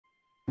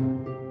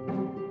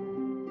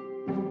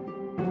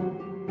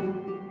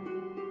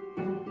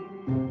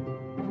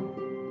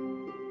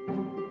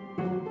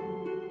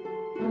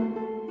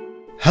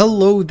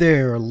Hello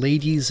there,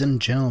 ladies and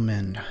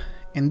gentlemen.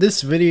 In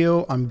this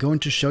video, I'm going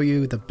to show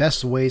you the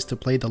best ways to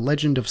play the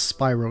Legend of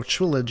Spyro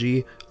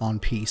trilogy on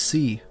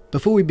PC.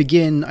 Before we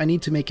begin, I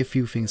need to make a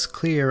few things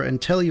clear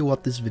and tell you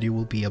what this video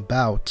will be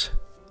about.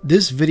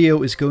 This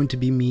video is going to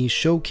be me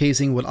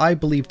showcasing what I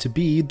believe to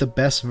be the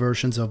best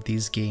versions of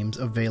these games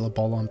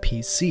available on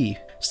PC.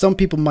 Some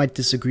people might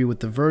disagree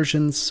with the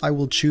versions I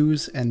will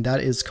choose, and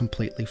that is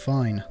completely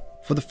fine.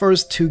 For the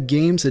first two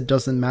games, it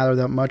doesn't matter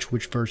that much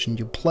which version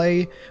you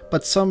play,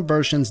 but some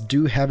versions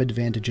do have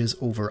advantages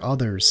over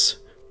others.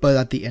 But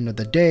at the end of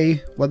the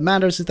day, what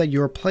matters is that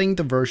you're playing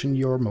the version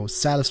you're most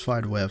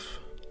satisfied with.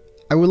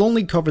 I will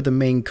only cover the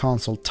main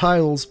console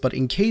titles, but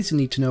in case you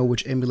need to know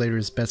which emulator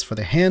is best for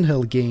the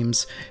handheld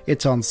games,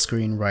 it's on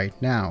screen right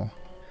now.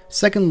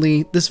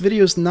 Secondly, this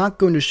video is not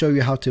going to show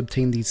you how to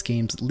obtain these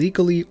games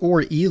legally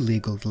or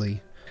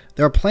illegally.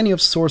 There are plenty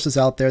of sources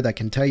out there that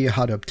can tell you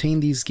how to obtain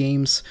these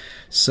games,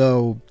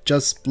 so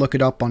just look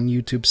it up on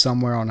YouTube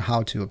somewhere on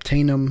how to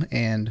obtain them,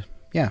 and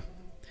yeah,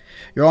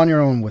 you're on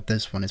your own with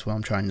this one is what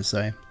I'm trying to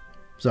say.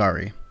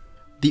 Sorry.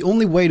 The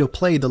only way to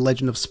play the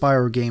Legend of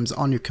Spyro games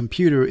on your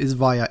computer is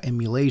via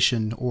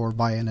emulation or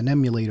via an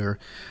emulator,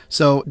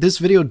 so this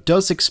video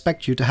does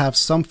expect you to have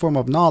some form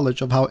of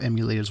knowledge of how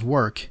emulators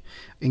work.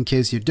 In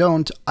case you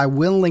don't, I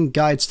will link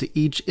guides to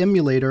each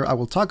emulator I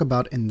will talk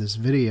about in this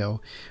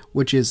video,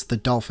 which is the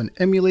Dolphin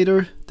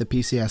emulator, the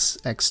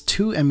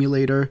PCSX2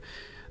 emulator,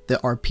 the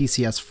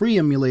RPCS3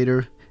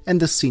 emulator, and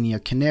the Xenia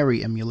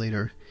Canary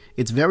emulator.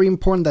 It's very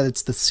important that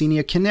it's the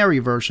Xenia Canary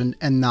version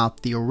and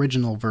not the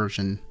original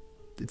version.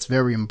 It's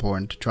very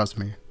important, trust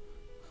me.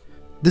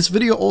 This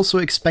video also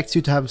expects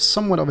you to have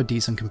somewhat of a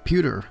decent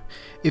computer.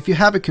 If you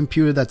have a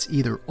computer that's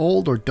either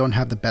old or don't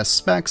have the best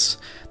specs,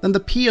 then the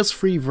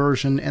PS3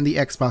 version and the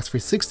Xbox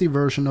 360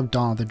 version of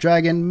Dawn of the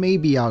Dragon may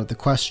be out of the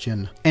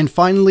question. And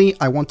finally,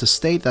 I want to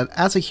state that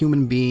as a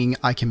human being,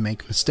 I can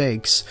make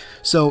mistakes.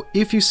 So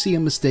if you see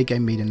a mistake I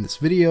made in this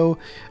video,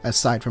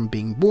 aside from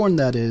being born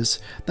that is,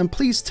 then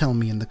please tell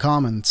me in the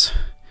comments.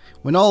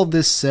 When all of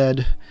this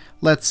said,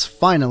 let's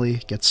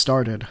finally get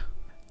started.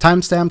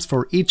 Timestamps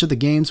for each of the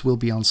games will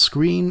be on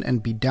screen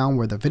and be down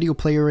where the video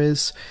player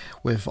is.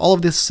 With all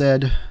of this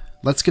said,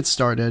 let's get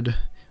started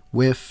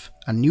with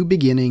A New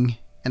Beginning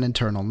and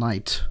Eternal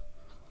Night.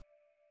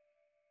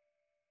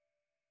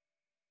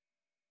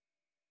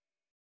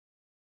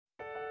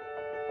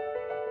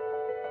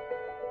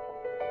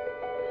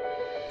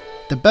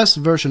 The best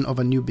version of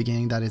A New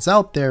Beginning that is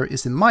out there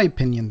is, in my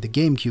opinion, the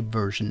GameCube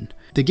version.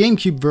 The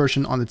GameCube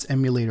version on its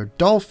emulator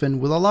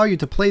Dolphin will allow you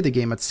to play the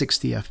game at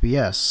 60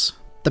 FPS.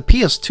 The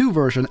PS2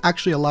 version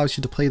actually allows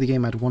you to play the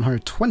game at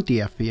 120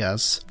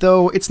 FPS,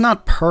 though it's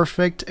not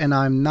perfect and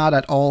I'm not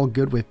at all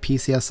good with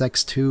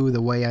PCSX2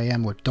 the way I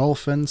am with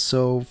Dolphin,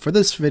 so for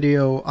this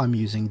video I'm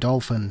using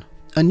Dolphin.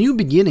 A New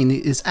Beginning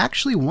is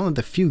actually one of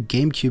the few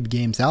GameCube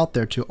games out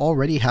there to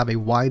already have a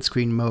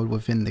widescreen mode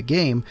within the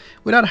game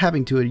without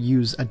having to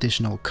use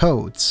additional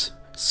codes.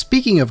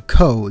 Speaking of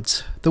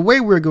codes, the way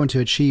we're going to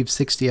achieve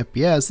 60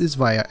 FPS is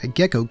via a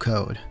Gecko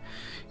Code.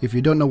 If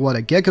you don't know what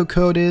a Gecko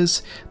Code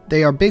is,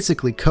 they are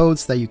basically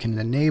codes that you can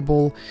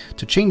enable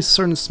to change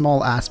certain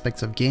small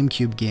aspects of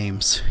GameCube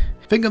games.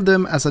 Think of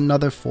them as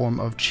another form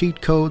of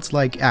cheat codes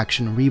like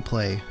Action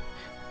Replay.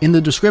 In the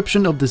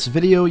description of this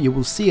video, you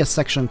will see a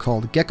section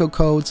called Gecko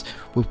Codes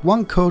with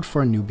one code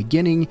for A New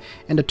Beginning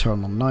and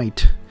Eternal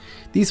Night.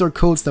 These are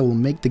codes that will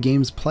make the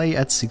games play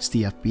at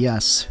 60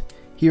 FPS.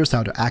 Here's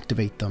how to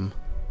activate them.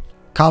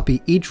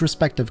 Copy each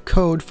respective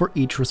code for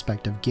each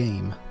respective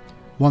game.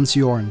 Once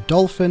you are in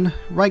Dolphin,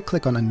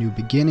 right-click on A New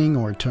Beginning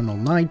or Eternal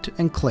Night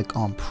and click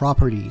on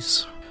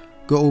Properties.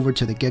 Go over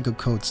to the Gecko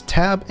Codes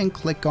tab and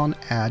click on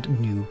Add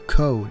New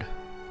Code.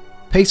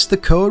 Paste the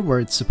code where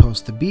it's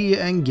supposed to be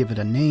and give it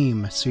a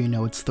name so you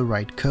know it's the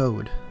right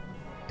code.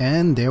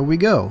 And there we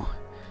go.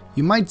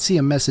 You might see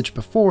a message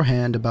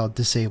beforehand about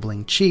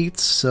disabling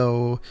cheats,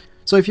 so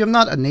if you have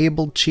not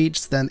enabled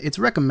cheats, then it's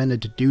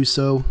recommended to do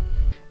so.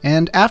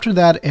 And after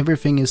that,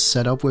 everything is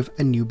set up with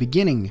A New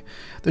Beginning.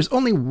 There's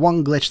only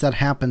one glitch that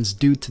happens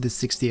due to the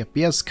 60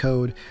 FPS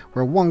code,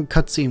 where one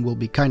cutscene will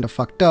be kinda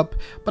fucked up,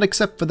 but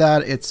except for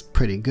that, it's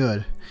pretty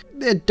good.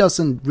 It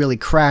doesn't really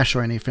crash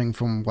or anything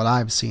from what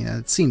I've seen, and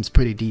it seems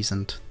pretty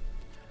decent.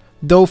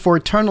 Though for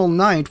Eternal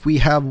Night, we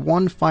have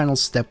one final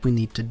step we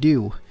need to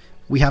do.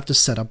 We have to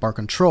set up our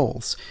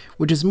controls,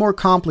 which is more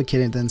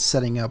complicated than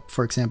setting up,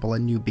 for example, A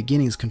New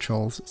Beginning's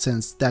controls,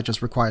 since that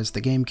just requires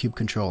the GameCube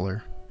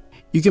controller.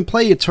 You can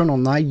play Eternal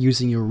Night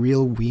using your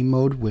real Wii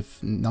mode with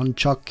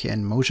nunchuck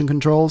and motion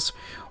controls,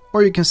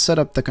 or you can set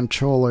up the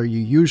controller you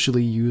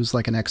usually use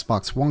like an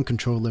Xbox One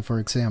controller, for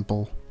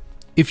example.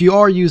 If you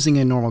are using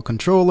a normal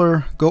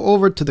controller, go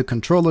over to the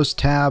Controllers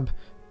tab,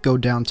 go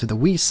down to the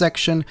Wii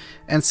section,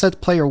 and set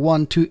Player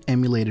 1 to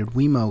Emulated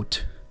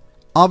Wiimote.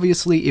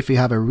 Obviously, if you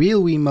have a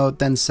real Wiimote,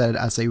 then set it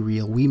as a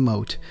real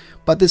Wiimote,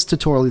 but this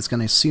tutorial is going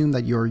to assume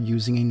that you're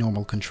using a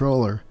normal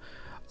controller.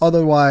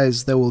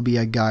 Otherwise, there will be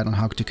a guide on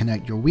how to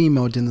connect your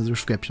Wiimote in the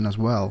description as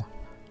well.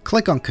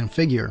 Click on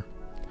Configure.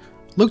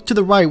 Look to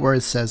the right where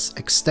it says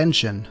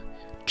Extension.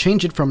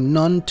 Change it from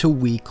None to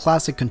Wii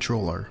Classic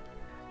Controller.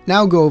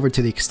 Now go over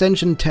to the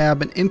Extension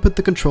tab and input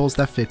the controls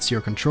that fits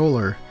your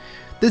controller.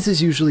 This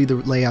is usually the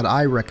layout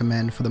I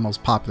recommend for the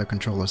most popular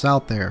controllers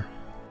out there.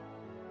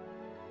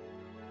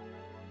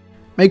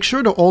 Make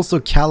sure to also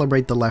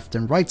calibrate the left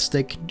and right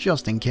stick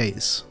just in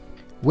case.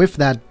 With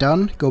that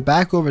done, go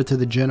back over to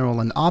the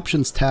General and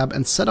Options tab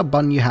and set a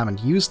button you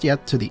haven't used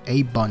yet to the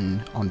A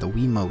button on the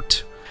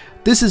Wiimote.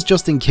 This is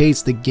just in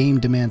case the game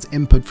demands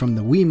input from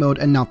the Wiimote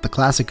and not the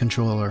classic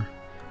controller.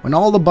 When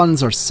all the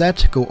buttons are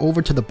set, go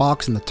over to the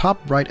box in the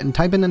top right and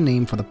type in a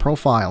name for the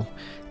profile.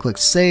 Click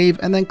Save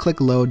and then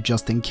click Load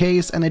just in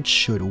case and it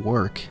should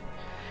work.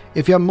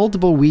 If you have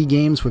multiple Wii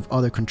games with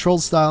other control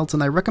styles,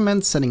 then I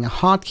recommend setting a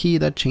hotkey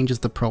that changes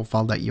the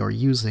profile that you're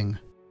using.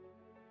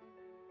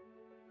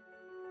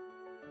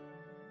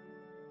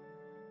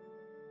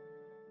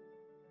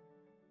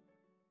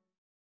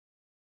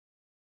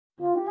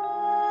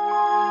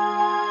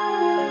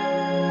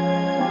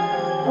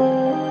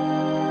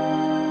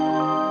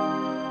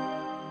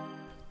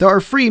 There are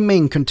 3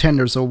 main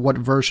contenders of what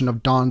version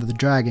of Dawn of the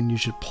Dragon you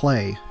should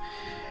play.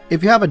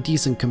 If you have a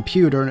decent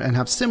computer and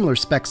have similar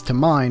specs to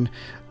mine,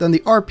 then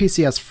the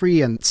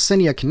RPCS-free and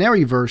Xenia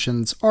Canary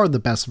versions are the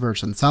best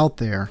versions out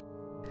there.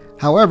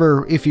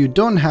 However, if you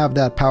don't have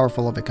that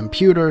powerful of a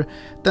computer,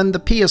 then the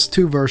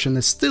PS2 version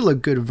is still a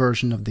good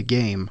version of the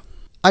game.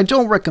 I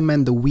don't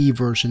recommend the Wii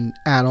version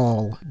at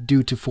all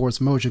due to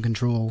forced motion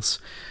controls,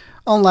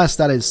 unless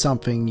that is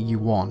something you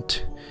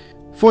want.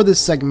 For this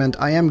segment,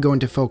 I am going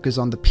to focus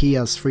on the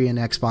PS3 and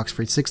Xbox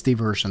 360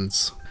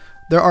 versions.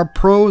 There are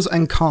pros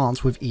and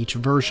cons with each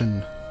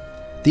version.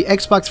 The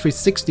Xbox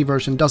 360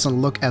 version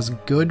doesn't look as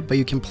good, but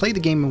you can play the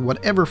game in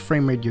whatever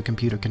frame rate your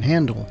computer can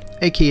handle,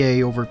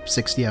 aka over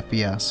 60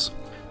 FPS.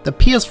 The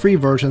PS3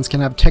 versions can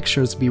have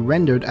textures be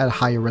rendered at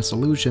higher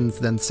resolutions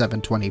than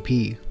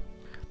 720p.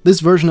 This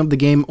version of the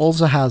game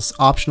also has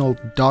optional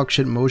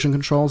dogshit motion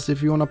controls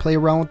if you want to play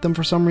around with them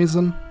for some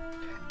reason.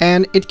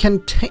 And it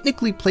can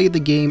technically play the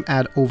game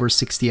at over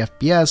 60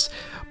 FPS,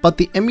 but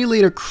the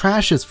emulator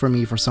crashes for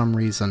me for some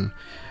reason.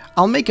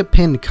 I'll make a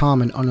pinned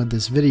comment under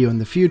this video in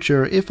the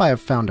future if I have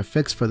found a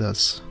fix for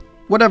this.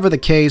 Whatever the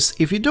case,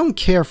 if you don't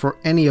care for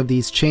any of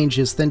these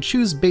changes, then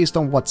choose based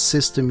on what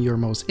system you're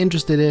most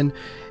interested in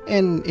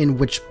and in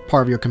which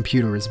part of your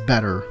computer is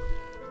better.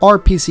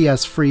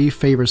 RPCS-free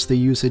favors the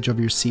usage of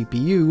your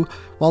CPU,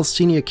 while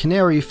Xenia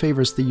Canary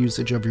favors the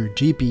usage of your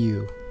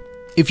GPU.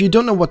 If you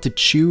don't know what to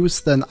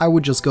choose, then I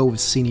would just go with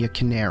Xenia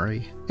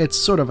Canary. It's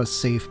sort of a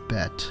safe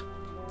bet.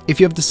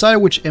 If you have decided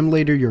which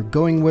emulator you're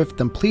going with,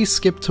 then please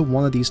skip to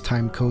one of these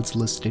time codes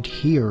listed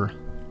here.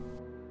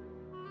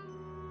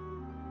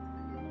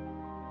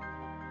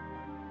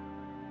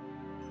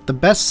 The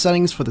best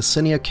settings for the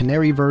Xenia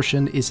Canary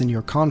version is in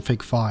your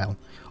config file.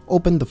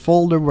 Open the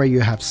folder where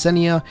you have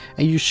Xenia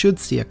and you should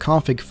see a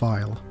config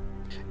file.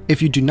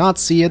 If you do not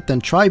see it,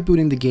 then try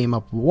booting the game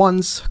up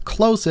once,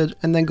 close it,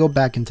 and then go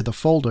back into the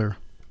folder.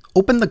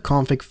 Open the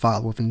config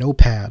file with a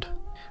notepad.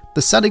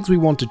 The settings we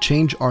want to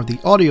change are the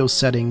audio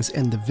settings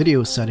and the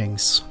video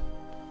settings.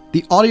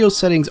 The audio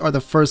settings are the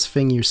first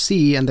thing you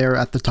see and they're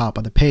at the top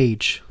of the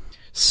page.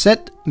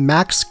 Set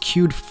max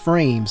queued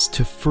frames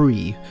to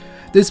free.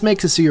 This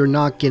makes it so you're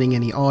not getting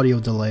any audio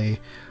delay.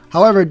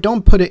 However,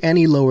 don't put it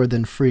any lower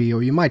than free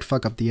or you might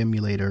fuck up the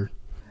emulator.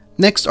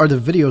 Next are the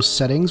video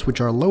settings,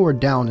 which are lower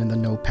down in the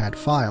notepad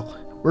file.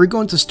 We're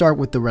going to start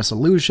with the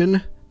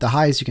resolution. The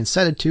highest you can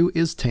set it to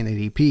is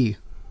 1080p.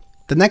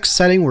 The next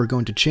setting we're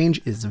going to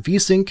change is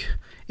VSync.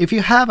 If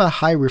you have a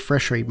high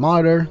refresh rate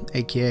monitor,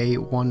 aka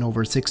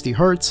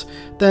 1/60Hz,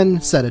 then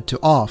set it to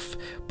off.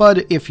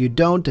 But if you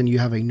don't and you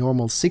have a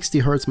normal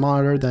 60Hz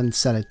monitor, then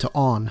set it to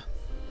on.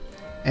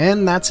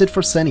 And that's it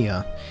for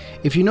Xenia.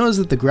 If you notice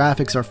that the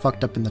graphics are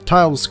fucked up in the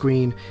title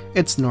screen,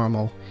 it's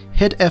normal.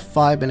 Hit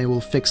F5 and it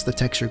will fix the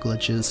texture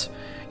glitches.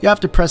 You have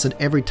to press it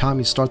every time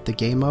you start the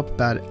game up,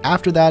 but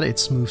after that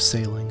it's smooth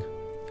sailing.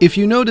 If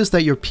you notice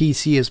that your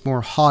PC is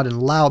more hot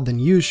and loud than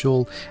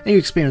usual, and you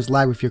experience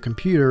lag with your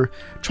computer,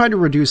 try to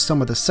reduce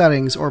some of the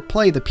settings or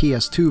play the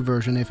PS2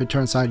 version if it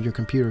turns out your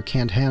computer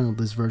can't handle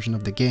this version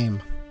of the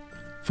game.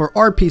 For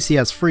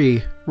RPCS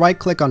free, right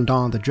click on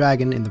Dawn of the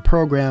Dragon in the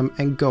program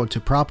and go to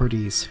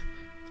Properties.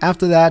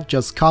 After that,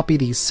 just copy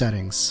these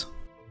settings.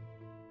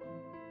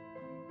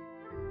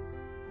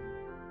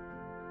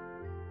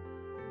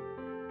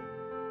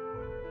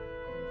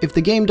 If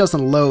the game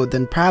doesn't load,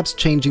 then perhaps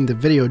changing the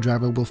video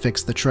driver will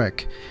fix the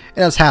trick.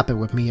 It has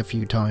happened with me a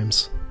few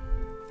times.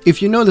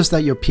 If you notice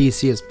that your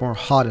PC is more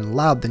hot and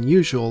loud than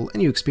usual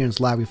and you experience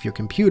lag with your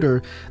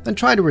computer, then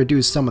try to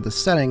reduce some of the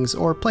settings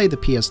or play the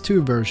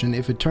PS2 version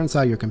if it turns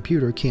out your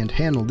computer can't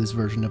handle this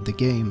version of the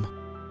game.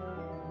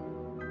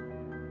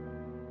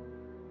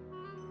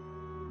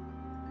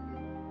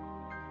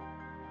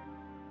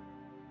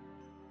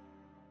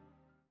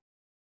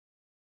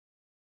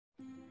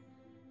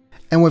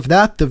 And with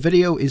that, the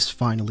video is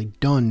finally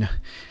done.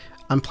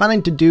 I'm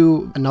planning to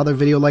do another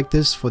video like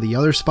this for the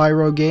other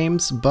Spyro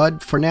games,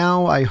 but for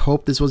now I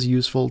hope this was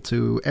useful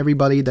to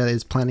everybody that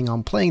is planning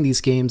on playing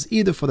these games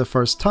either for the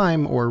first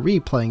time or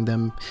replaying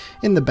them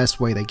in the best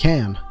way they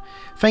can.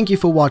 Thank you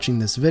for watching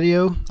this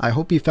video, I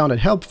hope you found it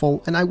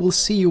helpful, and I will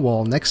see you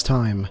all next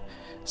time.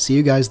 See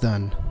you guys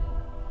then.